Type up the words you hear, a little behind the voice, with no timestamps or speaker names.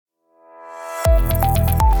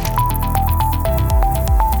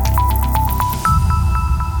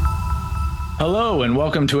and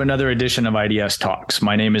welcome to another edition of IDS Talks.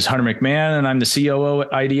 My name is Hunter McMahon, and I'm the COO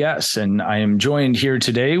at IDS, and I am joined here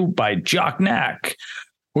today by Jacques Nack.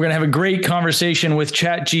 We're going to have a great conversation with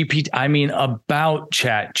about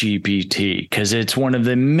ChatGPT, because it's one of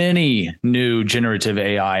the many new generative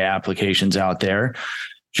AI applications out there.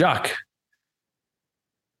 Jacques,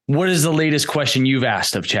 what is the latest question you've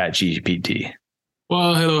asked of ChatGPT?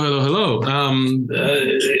 Well, hello.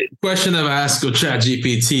 Question I've asked of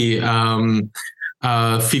ChatGPT,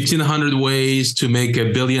 1,500 ways to make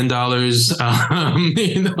 $1 billion. Did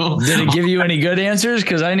it give you any good answers?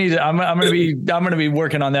 Because I'm gonna be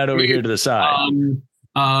working on that over here to the side.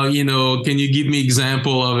 Can you give me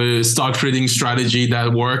example of a stock trading strategy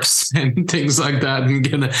that works and things like that?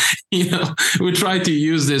 And we try to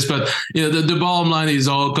use this, but the bottom line is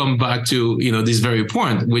all come back to this very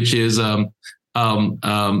point, which is do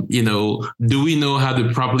we know how to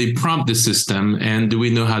properly prompt the system, and do we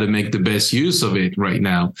know how to make the best use of it right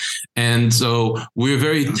now? And so we're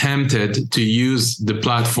very tempted to use the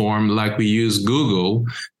platform like we use Google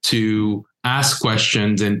to ask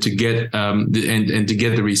questions and to get and to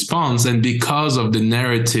get the response. And because of the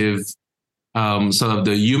narrative, sort of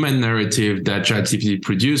the human narrative that ChatGPT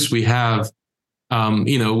produced, we have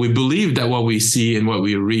we believe that what we see and what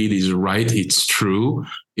we read is right. It's true.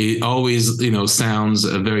 It always, sounds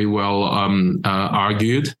very well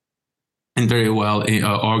argued and very well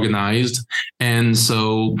organized. And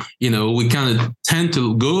so, we kind of tend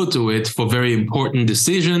to go to it for very important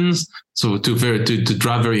decisions. So to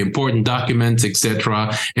draft very important documents,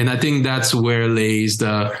 etc. And I think that's where lays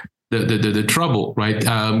the trouble, right?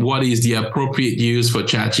 What is the appropriate use for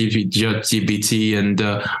ChatGPT, and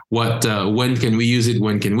when can we use it?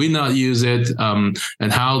 When can we not use it?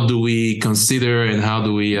 And how do we consider, and how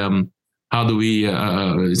do we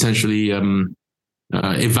essentially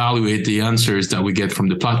evaluate the answers that we get from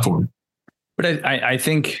the platform? But I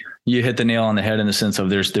think you hit the nail on the head in the sense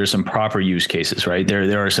of there's some proper use cases, right?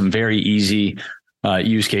 There are some very easy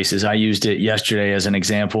use cases. I used it yesterday as an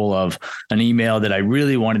example of an email that I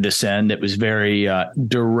really wanted to send that was very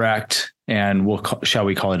direct and shall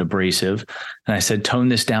we call it abrasive. And I said, tone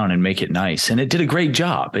this down and make it nice. And it did a great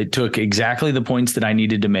job. It took exactly the points that I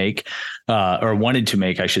needed to make or wanted to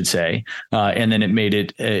make, I should say. And then it made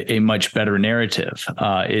it a much better narrative.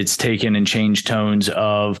 It's taken and changed tones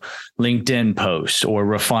of LinkedIn posts, or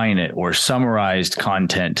refine it, or summarized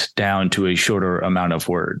content down to a shorter amount of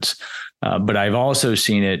words. But I've also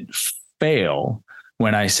seen it fail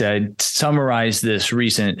when I said, summarize this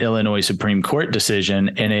recent Illinois Supreme Court decision,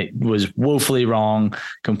 and it was woefully wrong,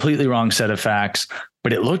 completely wrong set of facts,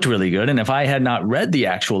 but it looked really good. And if I had not read the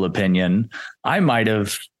actual opinion, I might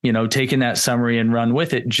have, taken that summary and run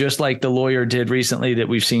with it, just like the lawyer did recently that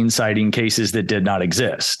we've seen citing cases that did not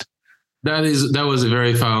exist. That was a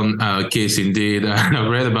very fun case indeed. I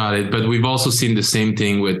read about it, but we've also seen the same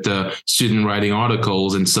thing with student writing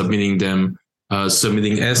articles and submitting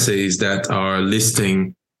essays that are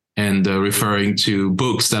listing and referring to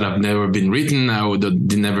books that have never been written or that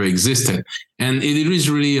never existed. And it is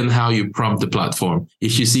really on how you prompt the platform.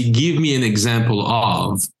 If you see, give me an example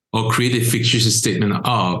of, or create a fictitious statement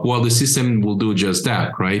of, well, the system will do just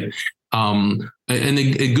that, right? And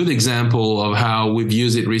a good example of how we've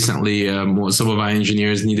used it recently, some of our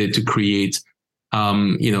engineers needed to create,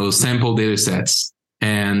 sample data sets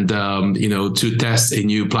and, to test a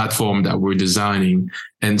new platform that we're designing.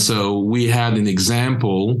 And so we had an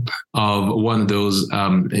example of one of those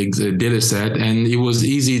data set, and it was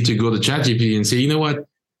easy to go to ChatGPT and say, you know what?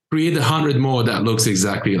 Create 100 more that looks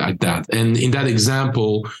exactly like that. And in that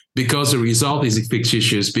example, because the result is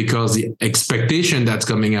fictitious, because the expectation that's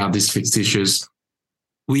coming out is fictitious,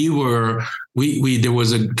 there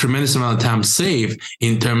was a tremendous amount of time saved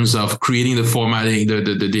in terms of creating the formatting,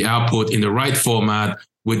 the output in the right format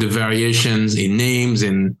with the variations in names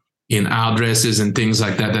and in addresses and things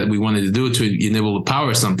like that we wanted to do to enable to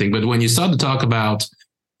power something. But when you start to talk about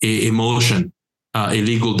emotion, a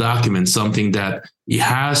legal document, something that it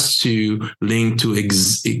has to link to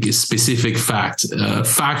specific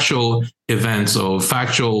factual events or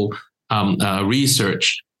factual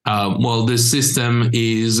research. The system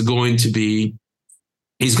is going to be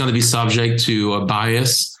subject to a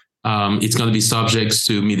bias. It's going to be subject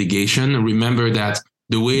to mitigation. Remember that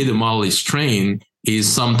the way the model is trained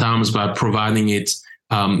is sometimes by providing it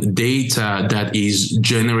data that is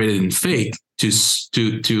generated in fake to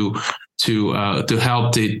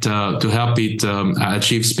help it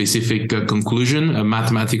achieve specific conclusion,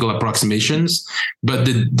 mathematical approximations. But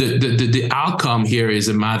the outcome here is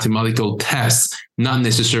a mathematical test, not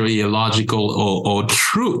necessarily a logical or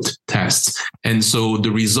truth test. And so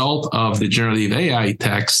the result of the generative AI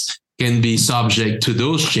text can be subject to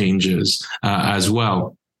those changes as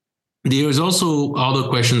well. There's also other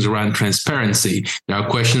questions around transparency. There are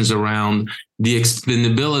questions around the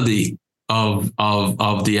explainability of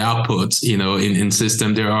the outputs, in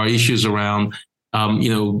system. There are issues around,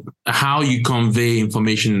 how you convey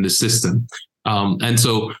information in the system. And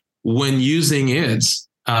so when using it,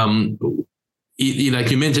 like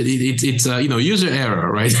you mentioned, it's user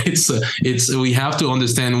error, right? It's we have to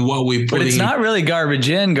understand what we put. But it's not really garbage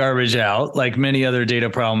in, garbage out, like many other data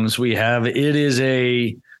problems we have. It is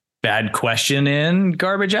a bad question in,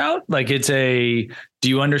 garbage out. Like do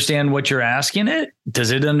you understand what you're asking it?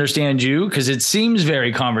 Does it understand you? Because it seems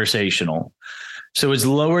very conversational. So it's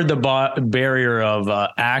lowered the barrier of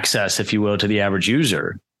access, if you will, to the average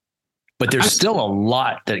user. But there's still a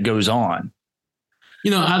lot that goes on.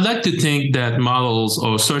 I'd like to think that models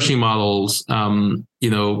or searching models,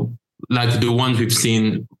 like the ones we've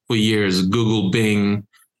seen for years, Google, Bing,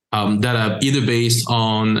 that are either based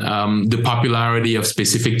on the popularity of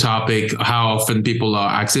specific topic, how often people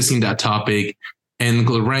are accessing that topic, and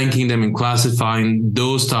ranking them and classifying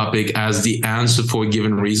those topics as the answer for a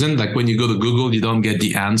given reason. Like when you go to Google, you don't get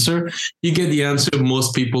the answer. You get the answer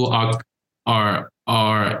most people are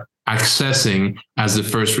accessing as the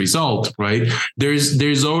first result, right?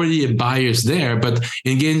 There's already a bias there, but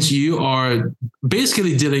again, you are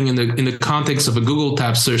basically dealing in the context of a Google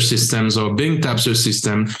type search systems or Bing type search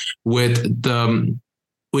system with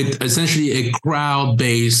essentially a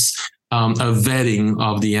crowd-based a vetting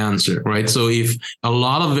of the answer, right? So if a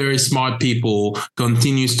lot of very smart people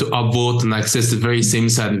continues to upvote and access the very same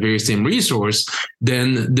site and very same resource,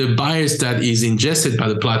 then the bias that is ingested by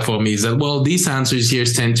the platform is that, well, these answers here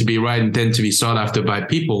tend to be right and tend to be sought after by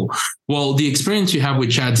people. Well, the experience you have with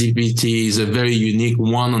ChatGPT is a very unique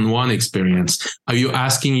one-on-one experience. Are you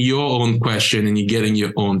asking your own question and you're getting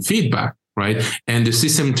your own feedback? Right. And the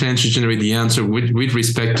system tends to generate the answer with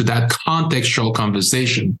respect to that contextual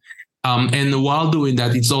conversation. And while doing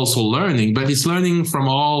that, it's also learning, but it's learning from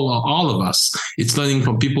all of us. It's learning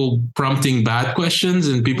from people prompting bad questions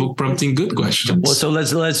and people prompting good questions. Well, so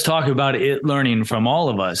let's talk about it learning from all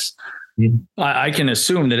of us. Mm-hmm. I can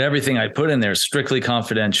assume that everything I put in there is strictly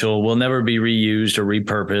confidential, will never be reused or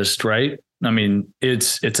repurposed, right? I mean,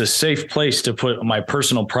 it's a safe place to put my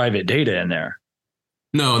personal private data in there.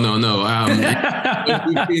 No.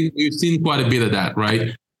 We've seen quite a bit of that,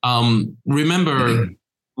 right? Remember,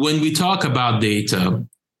 when we talk about data,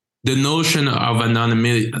 the notion of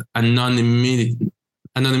anonymity.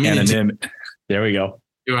 There we go.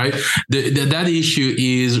 Right. That issue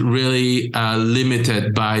is really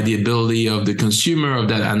limited by the ability of the consumer of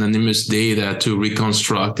that anonymous data to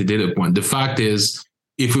reconstruct the data point. The fact is,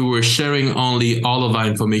 if we were sharing only all of our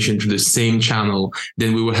information through the same channel,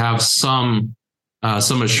 then we would have some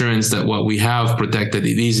assurance that what we have protected,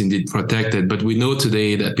 it is indeed protected. But we know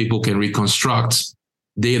today that people can reconstruct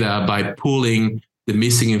data by pulling the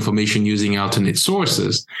missing information using alternate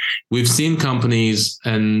sources. We've seen companies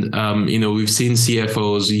and, we've seen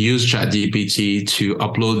CFOs use ChatGPT to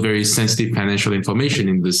upload very sensitive financial information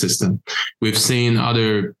into the system. We've seen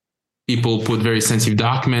other people put very sensitive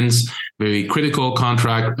documents, very critical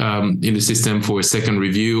contract in the system for a second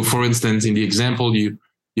review. For instance, in the example you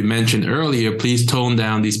mentioned earlier, please tone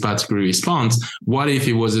down this particular response. What if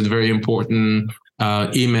it was a very important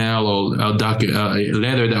email or a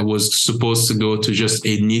letter that was supposed to go to just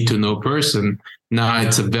a need-to-know person? Now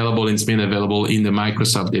it's available, it's been available in the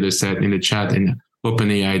Microsoft dataset, in the chat and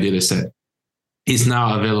OpenAI dataset. It's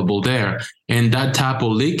now available there. And that type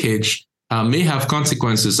of leakage may have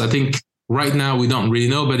consequences. I think right now we don't really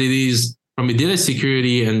know, but it is, from a data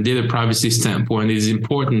security and data privacy standpoint, it is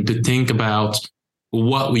important to think about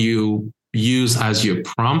what you use as your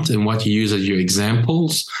prompt and what you use as your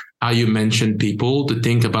examples, how you mention people, to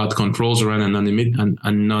think about controls around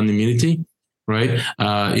anonymity, right?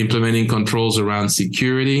 Implementing controls around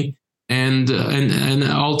security. And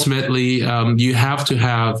ultimately, you have to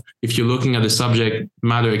have, if you're looking at the subject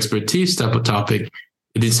matter expertise type of topic,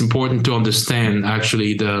 it is important to understand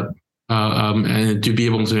actually and to be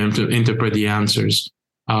able to interpret the answers.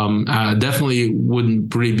 I definitely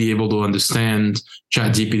wouldn't really be able to understand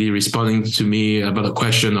ChatGPT responding to me about a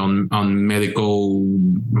question on medical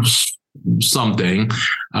something,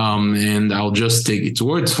 and I'll just take its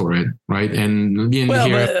words for it, right?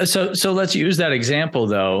 So let's use that example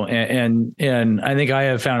though, and I think I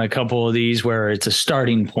have found a couple of these where it's a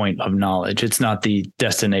starting point of knowledge. It's not the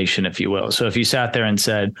destination, if you will. So if you sat there and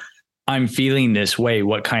said, "I'm feeling this way,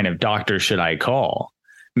 what kind of doctor should I call?"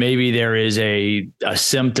 Maybe there is a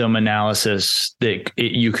symptom analysis that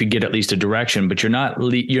you could get at least a direction, but you're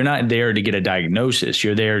not there to get a diagnosis.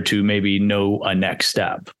 You're there to maybe know a next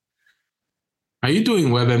step. Are you doing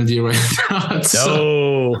WebMD right now?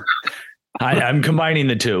 No, I'm combining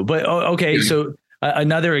the two. But okay, so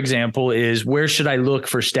another example is, where should I look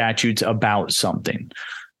for statutes about something?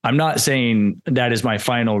 I'm not saying that is my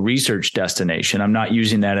final research destination. I'm not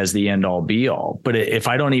using that as the end all be all. But if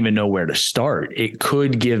I don't even know where to start, it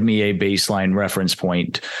could give me a baseline reference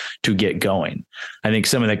point to get going. I think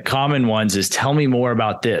some of the common ones is, tell me more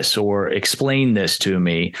about this or explain this to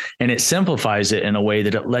me. And it simplifies it in a way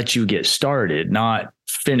that it lets you get started, not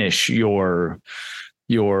finish your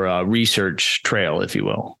research trail, if you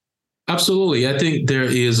will. Absolutely. I think there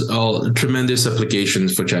is tremendous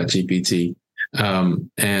applications for ChatGPT.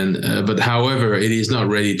 But however, it is not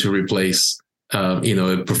ready to replace, a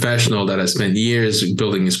professional that has spent years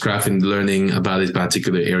building his craft and learning about a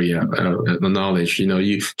particular area of knowledge.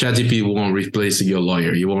 ChatGPT won't replace your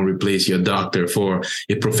lawyer. You won't replace your doctor for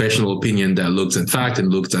a professional opinion that looks at fact and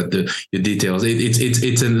looks at the details.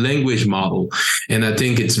 It's a language model. And I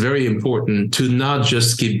think it's very important to not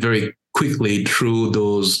just skip very quickly through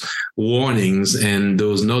those warnings and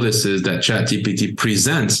those notices that ChatGPT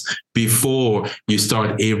presents before you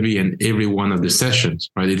start every one of the sessions,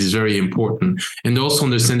 right? It is very important. And also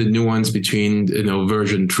understand the nuance between,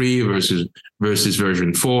 version 3 versus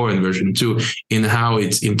version 4 and version 2 in how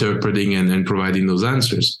it's interpreting and providing those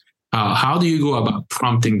answers. How do you go about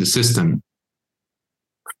prompting the system?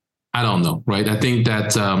 I don't know, right? I think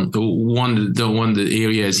that one of the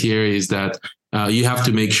areas here is that you have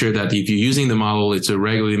to make sure that if you're using the model, it's a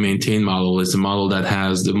regularly maintained model. It's a model that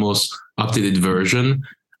has the most updated version.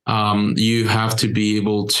 You have to be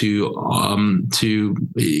able to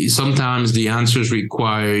sometimes the answers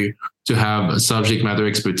require to have subject matter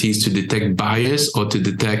expertise to detect bias or to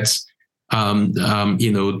detect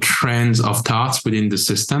trends of thoughts within the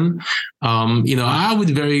system. I would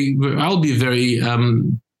be very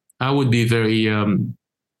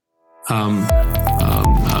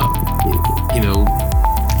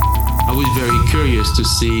curious to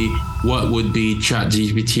see what would be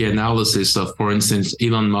ChatGPT analysis of, for instance,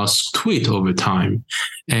 Elon Musk's tweet over time,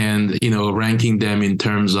 and ranking them in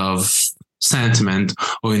terms of sentiment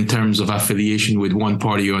or in terms of affiliation with one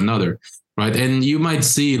party or another, right? And you might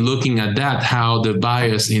see, looking at that, how the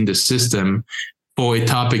bias in the system for a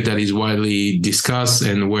topic that is widely discussed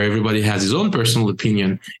and where everybody has his own personal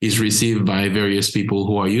opinion is received by various people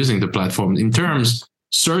who are using the platform. In terms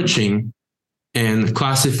searching and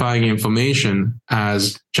classifying information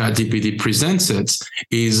as ChatGPT presents it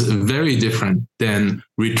is very different than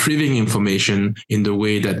retrieving information in the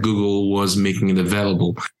way that Google was making it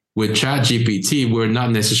available. With ChatGPT, we're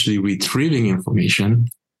not necessarily retrieving information,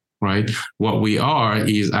 right? What we are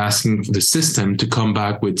is asking the system to come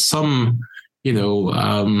back with some, a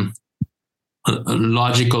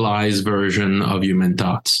logicalized version of human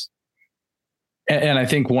thoughts. And I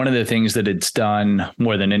think one of the things that it's done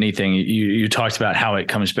more than anything, you talked about how it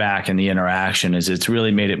comes back and the interaction, is it's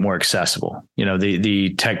really made it more accessible.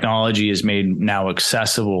 The technology is made now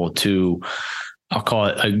accessible to, I'll call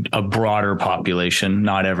it a broader population,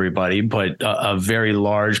 not everybody, but a very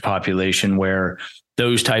large population, where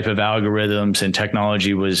those type of algorithms and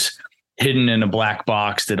technology was hidden in a black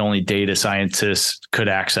box that only data scientists could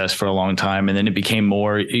access for a long time. And then it became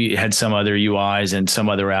it had some other UIs and some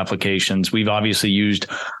other applications. We've obviously used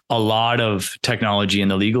a lot of technology in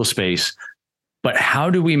the legal space, but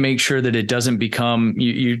how do we make sure that it doesn't become,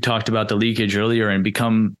 you talked about the leakage earlier, and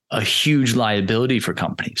become a huge liability for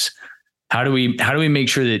companies? How do we make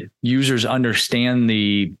sure that users understand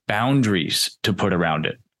the boundaries to put around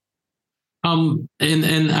it?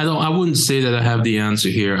 And I wouldn't say that I have the answer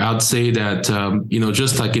here. I'd say that,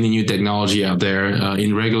 just like any new technology out there,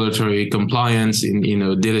 in regulatory compliance, in,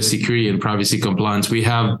 data security and privacy compliance, we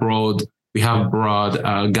have broad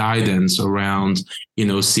guidance around,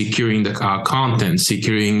 securing our content,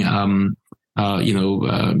 securing,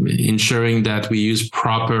 ensuring that we use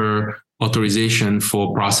proper authorization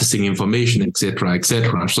for processing information, et cetera, et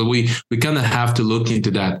cetera. So we kind of have to look into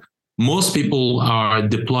that. Most people are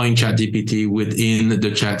deploying ChatGPT within the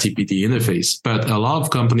ChatGPT interface, but a lot of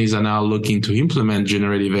companies are now looking to implement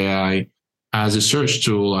generative AI as a search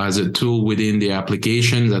tool, as a tool within the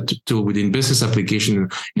application, a tool within business application,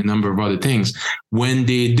 a number of other things. When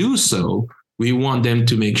they do so, we want them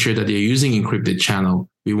to make sure that they're using encrypted channel.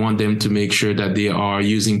 We want them to make sure that they are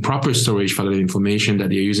using proper storage for that information, that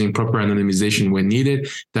they're using proper anonymization when needed,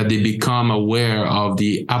 that they become aware of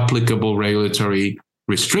the applicable regulatory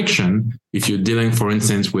restriction. If you're dealing, for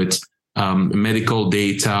instance, with medical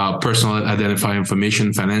data, personal identifying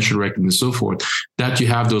information, financial record, and so forth, that you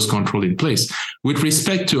have those controls in place. With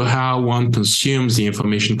respect to how one consumes the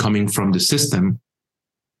information coming from the system,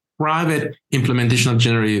 private implementation of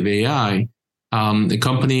generative AI the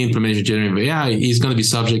company implementing generative AI is going to be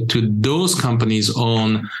subject to those companies'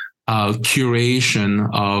 own curation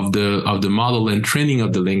of the model and training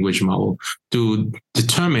of the language model to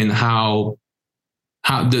determine how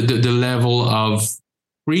the level of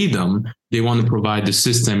freedom they want to provide the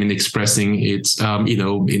system in expressing its,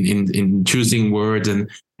 in choosing words and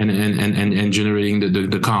generating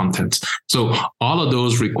the content. So all of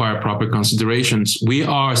those require proper considerations. We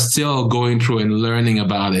are still going through and learning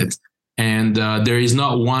about it. And there is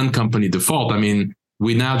not one company default. I mean,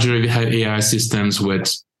 we now have AI systems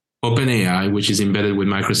with OpenAI, which is embedded with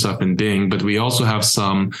Microsoft and Bing, but we also have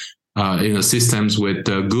some systems with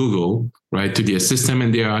Google, right, to the system.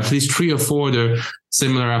 And there are at least 3 or 4 other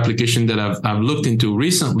similar applications that I've looked into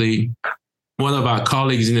recently. One of our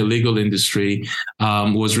colleagues in the legal industry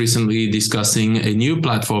was recently discussing a new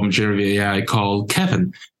platform, generative AI, called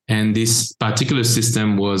Kevin. And this particular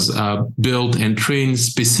system was built and trained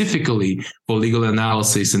specifically for legal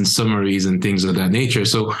analysis and summaries and things of that nature.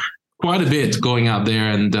 So quite a bit going out there,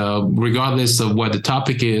 and regardless of what the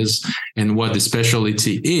topic is and what the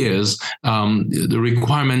specialty is, the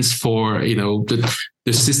requirements for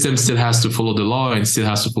the system still has to follow the law and still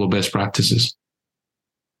has to follow best practices.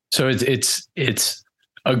 So it's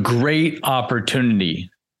a great opportunity,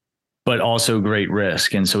 but also great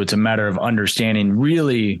risk. And so it's a matter of understanding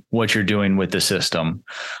really what you're doing with the system,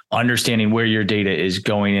 understanding where your data is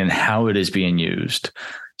going and how it is being used,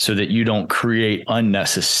 so that you don't create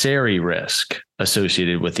unnecessary risk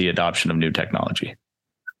associated with the adoption of new technology.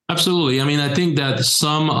 Absolutely. I mean, I think that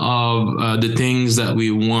some of the things that we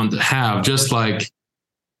want to have, just like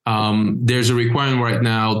there's a requirement right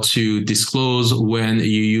now to disclose when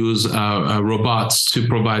you use robots to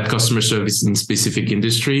provide customer service in specific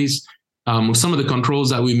industries. Some of the controls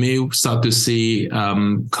that we may start to see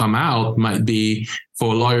come out might be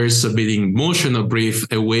for lawyers submitting motion or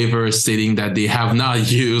brief, a waiver stating that they have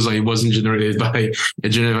not used or it wasn't generated by a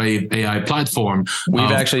generative AI platform. We've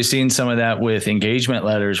actually seen some of that with engagement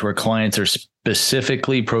letters where clients are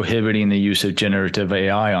specifically prohibiting the use of generative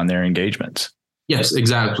AI on their engagements. Yes,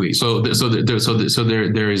 exactly. So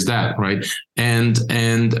there is that, right? And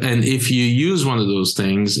if you use one of those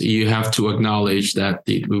things, you have to acknowledge that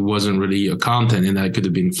it wasn't really your content and that could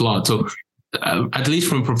have been flawed. So at least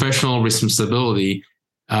from professional responsibility,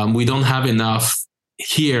 we don't have enough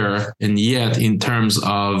here and yet in terms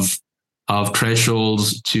of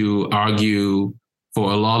thresholds to argue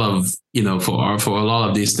for a lot of for a lot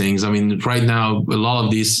of these things. I mean, right now, a lot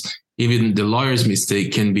of these, even the lawyer's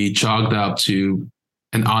mistake, can be chalked up to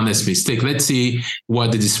an honest mistake. Let's see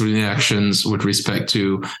what the disciplinary actions with respect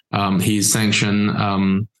to his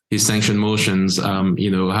sanction motions,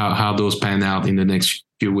 how those pan out in the next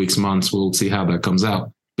few weeks, months. We'll see how that comes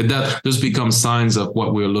out. But those become signs of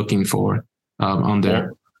what we're looking for on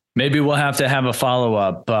there. Maybe we'll have to have a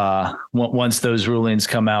follow-up once those rulings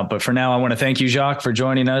come out. But for now, I want to thank you, Jacques, for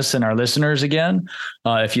joining us and our listeners again.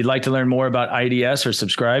 If you'd like to learn more about iDS or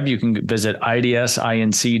subscribe, you can visit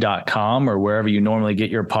idsinc.com or wherever you normally get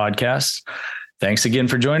your podcasts. Thanks again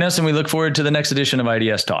for joining us, and we look forward to the next edition of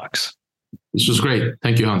iDS Talks. This was great.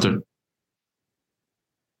 Thank you, Hunter.